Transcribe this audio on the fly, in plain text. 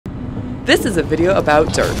This is a video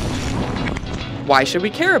about dirt. Why should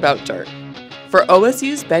we care about dirt? For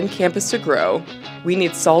OSU's Bend campus to grow, we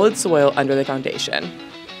need solid soil under the foundation.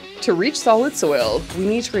 To reach solid soil, we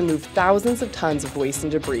need to remove thousands of tons of waste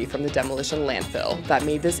and debris from the demolition landfill that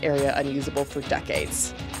made this area unusable for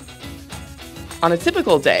decades. On a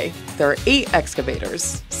typical day, there are 8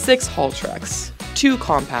 excavators, 6 haul trucks, 2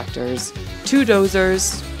 compactors, 2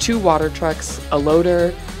 dozers, 2 water trucks, a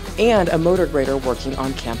loader, and a motor grader working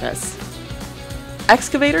on campus.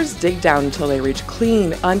 Excavators dig down until they reach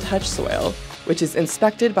clean, untouched soil, which is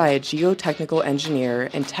inspected by a geotechnical engineer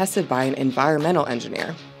and tested by an environmental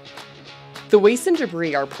engineer. The waste and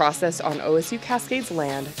debris are processed on OSU-Cascades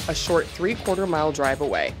land, a short 3/4 mile drive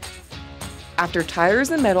away. After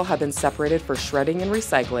tires and metal have been separated for shredding and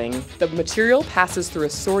recycling, the material passes through a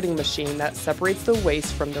sorting machine that separates the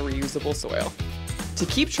waste from the reusable soil. To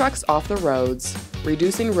keep trucks off the roads,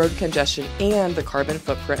 reducing road congestion and the carbon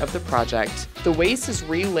footprint of the project, the waste is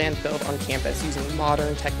re-landfilled on campus using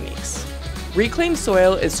modern techniques. Reclaimed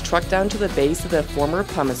soil is trucked down to the base of the former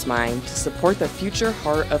pumice mine to support the future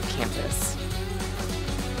heart of campus.